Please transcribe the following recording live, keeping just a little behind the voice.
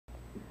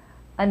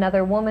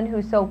Another woman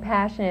who's so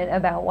passionate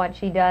about what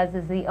she does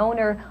is the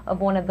owner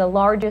of one of the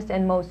largest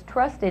and most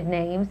trusted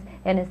names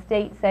in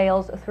estate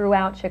sales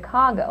throughout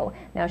Chicago.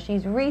 Now,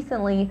 she's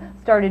recently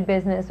started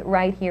business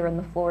right here in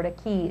the Florida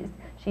Keys.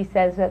 She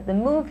says that the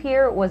move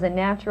here was a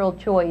natural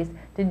choice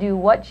to do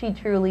what she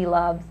truly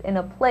loves in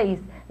a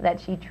place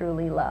that she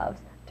truly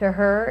loves. To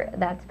her,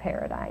 that's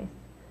paradise.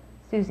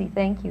 Susie,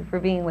 thank you for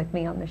being with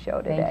me on the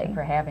show today. Thank you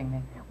for having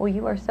me. Well,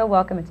 you are so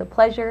welcome. It's a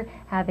pleasure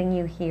having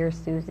you here,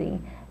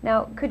 Susie.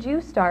 Now, could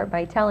you start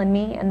by telling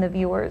me and the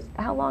viewers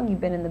how long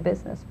you've been in the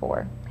business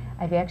for?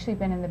 I've actually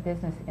been in the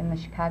business in the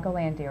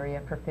Chicagoland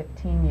area for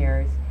 15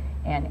 years,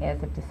 and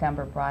as of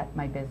December brought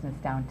my business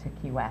down to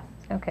Key West.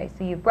 Okay,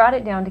 so you brought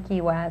it down to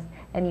Key West,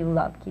 and you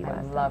love Key West.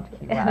 I love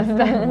Key West.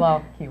 I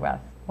love Key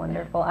West.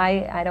 Wonderful.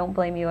 I don't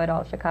blame you at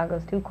all.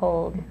 Chicago's too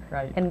cold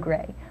and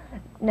gray.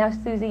 Now,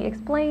 Susie,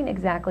 explain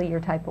exactly your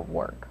type of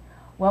work.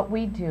 What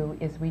we do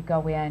is we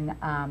go in,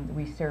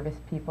 we service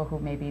people who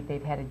maybe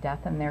they've had a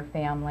death in their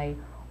family,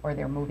 or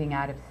they're moving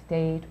out of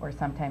state, or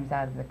sometimes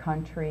out of the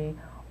country,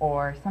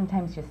 or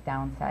sometimes just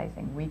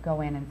downsizing. We go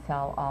in and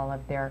sell all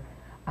of their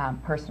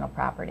personal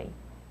property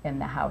in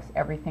the house,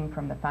 everything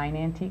from the fine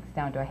antiques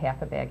down to a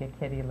half a bag of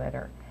kitty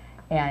litter.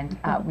 And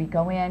we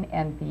go in,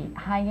 and the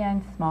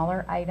high-end,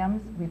 smaller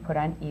items we put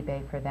on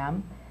eBay for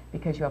them,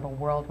 because you have a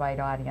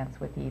worldwide audience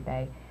with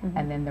eBay.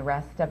 And then the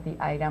rest of the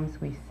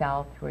items we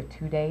sell through a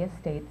 2-day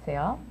estate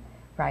sale,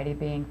 Friday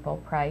being full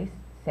price,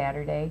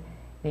 Saturday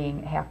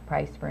being half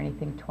price for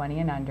anything 20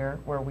 and under,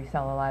 where we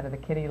sell a lot of the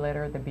kitty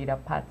litter, the beat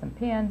up pots and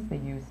pans, the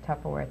used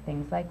Tupperware,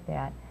 things like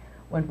that.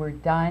 When we're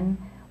done,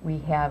 we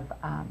have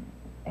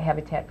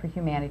Habitat for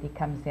Humanity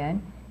comes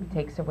in,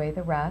 takes away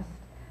the rest.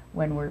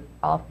 When we're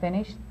all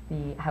finished,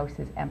 the house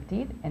is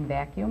emptied and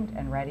vacuumed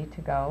and ready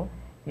to go.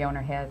 The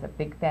owner has a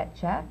big fat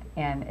check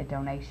and a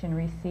donation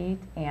receipt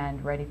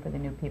and ready for the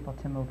new people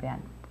to move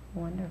in.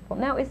 Wonderful.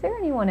 Now, is there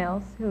anyone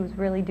else who's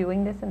really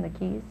doing this in the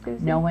Keys,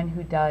 Susie? No one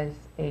who does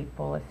a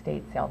full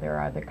estate sale. There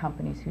are other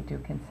companies who do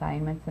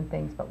consignments and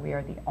things, but we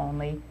are the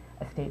only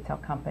estate sale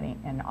company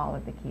in all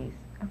of the Keys.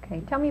 Okay,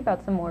 tell me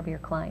about some more of your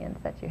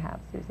clients that you have,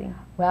 Susie.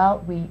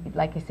 Well,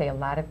 like I say, a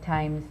lot of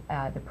times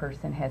the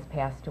person has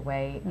passed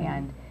away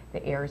and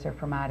the heirs are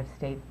from out of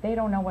state. They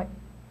don't know what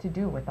to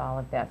do with all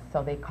of this,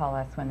 so they call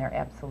us when they're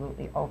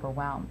absolutely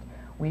overwhelmed.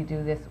 We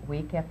do this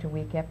week after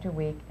week after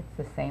week. It's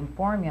the same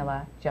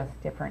formula, just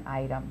different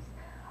items.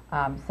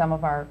 Some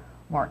of our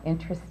more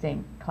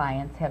interesting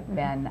clients have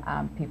been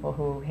people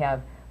who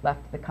have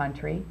left the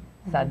country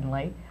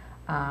suddenly.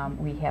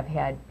 We have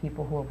had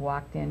people who have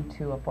walked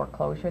into a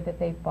foreclosure that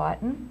they've bought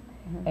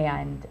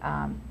and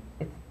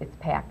it's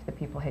packed. The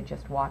people had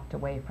just walked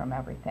away from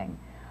everything.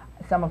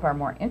 Some of our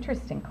more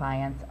interesting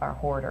clients are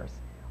hoarders.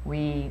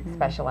 We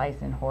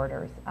specialize in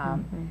hoarders.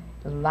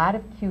 A lot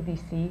of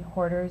QVC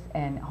hoarders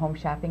and Home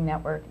Shopping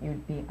Network,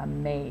 you'd be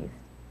amazed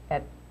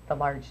at the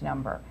large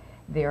number.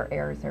 Their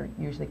heirs are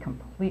usually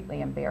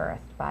completely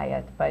embarrassed by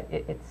it, but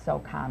it's so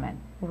common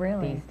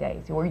these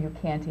days, or you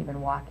can't even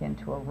walk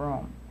into a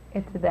room.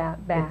 It's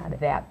that bad.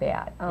 It's that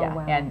bad, yeah.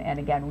 Wow. And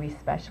again, we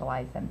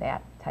specialize in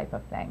that type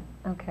of thing.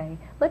 Okay,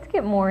 let's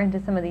get more into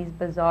some of these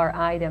bizarre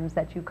items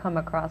that you come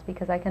across,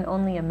 because I can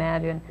only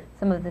imagine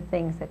some of the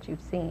things that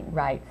you've seen.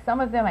 Right, some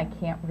of them I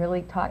can't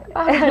really talk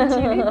about on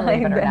TV,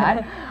 believe it or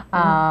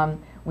not.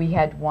 We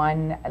had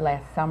one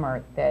last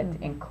summer that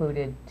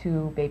included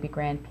 2 baby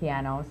grand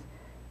pianos,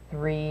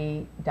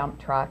 3 dump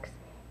trucks,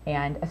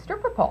 and a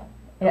stripper pole.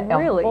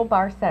 Really? A full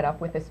bar setup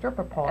with a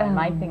stripper pole, and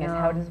my thing is,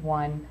 how does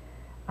one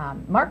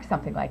mark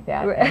something like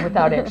that and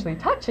without actually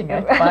touching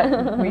it?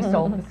 But we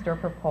sold the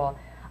stripper pole.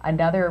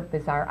 Another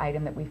bizarre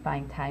item that we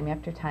find time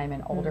after time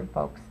in older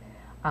folks'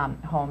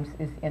 homes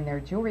is in their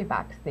jewelry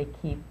box. They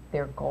keep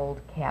their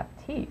gold cap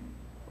teeth,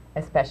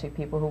 especially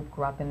people who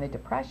grew up in the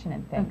Depression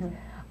and things.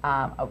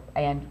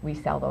 And we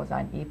sell those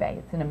on eBay.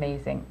 It's an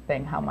amazing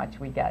thing how much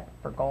we get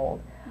for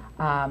gold.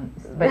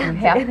 But you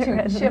have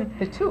to chip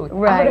the tooth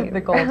out of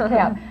the gold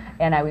cap.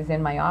 And I was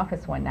in my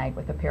office one night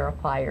with a pair of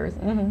pliers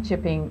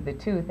chipping the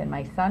tooth, and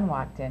my son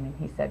walked in and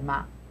he said,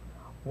 "Ma,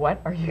 what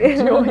are you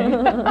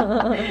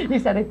doing?" He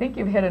said, "I think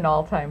you've hit an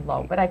all-time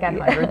low," but I got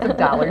hundreds of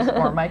dollars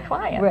for my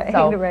clients.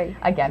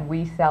 Again,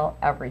 we sell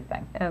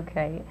everything.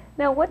 Okay.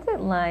 Now, what's it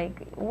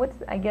like?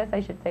 I guess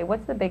I should say,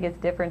 what's the biggest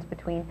difference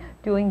between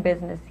doing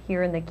business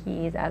here in the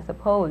Keys as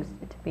opposed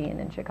to being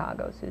in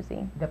Chicago,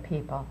 Susie? The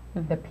people.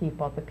 The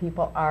people. The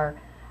people are,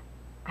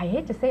 I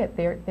hate to say it,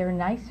 they're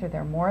nicer.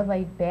 They're more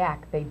laid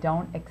back. They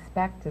don't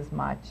expect as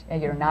much.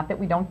 And, not that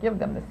we don't give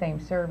them the same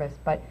service,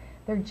 but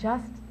they're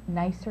just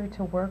nicer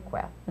to work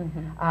with.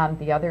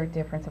 The other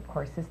difference, of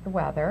course, is the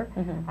weather.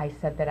 I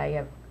said that I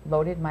have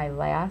loaded my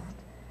last,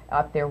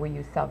 up there we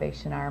use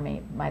Salvation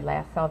Army, my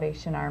last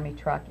Salvation Army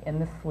truck in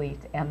the sleet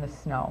and the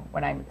snow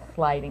when I'm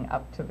sliding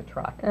up to the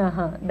truck.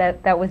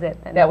 That was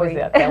it then? That was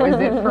it. That was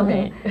it for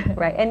me.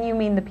 Right, and you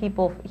mean the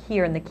people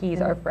here in the Keys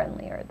are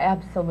friendlier?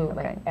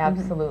 Absolutely,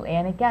 absolutely.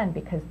 And again,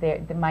 because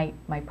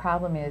my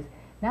problem is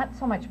not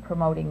so much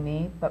promoting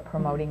me, but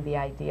promoting the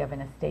idea of an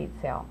estate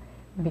sale.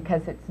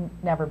 because it's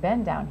never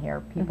been down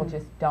here, people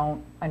just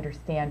don't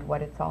understand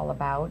what it's all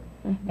about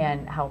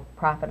and how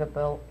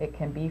profitable it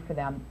can be for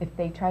them. If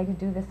they try to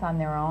do this on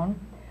their own,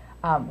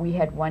 we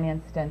had one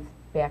instance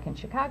back in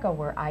Chicago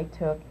where I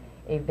took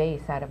a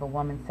vase out of a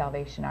woman's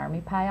Salvation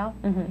Army pile,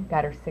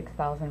 got her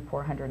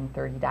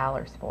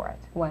 $6,430 for it.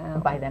 Wow.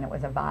 By then it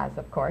was a vase,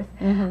 of course.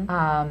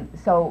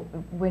 So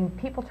when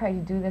people try to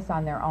do this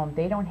on their own,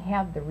 they don't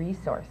have the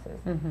resources.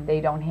 They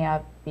don't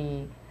have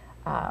the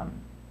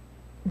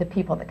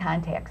people, the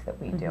contacts that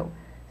we do.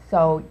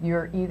 So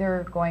you're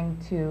either going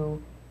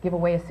to give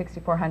away a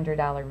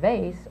 $6,400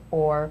 vase,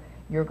 or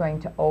you're going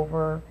to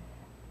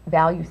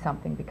overvalue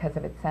something because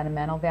of its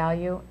sentimental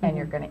value, and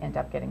you're going to end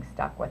up getting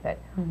stuck with it.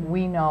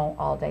 We know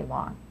all day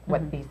long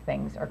what these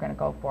things are going to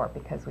go for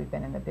because we've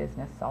been in the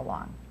business so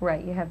long.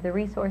 Right, you have the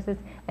resources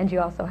and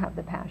you also have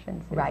the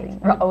passion, Susie. Right.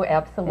 Oh,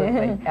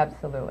 absolutely,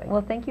 absolutely.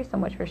 Well, thank you so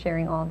much for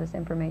sharing all this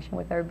information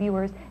with our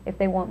viewers. If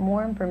they want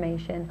more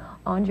information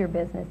on your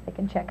business, they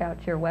can check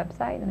out your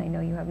website, and I know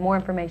you have more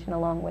information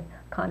along with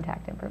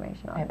contact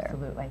information on there.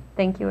 Absolutely.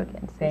 Thank you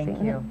again, Susie.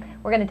 Thank you.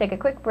 We're going to take a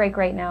quick break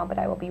right now, but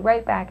I will be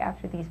right back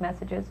after these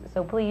messages,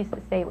 so please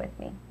stay with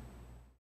me.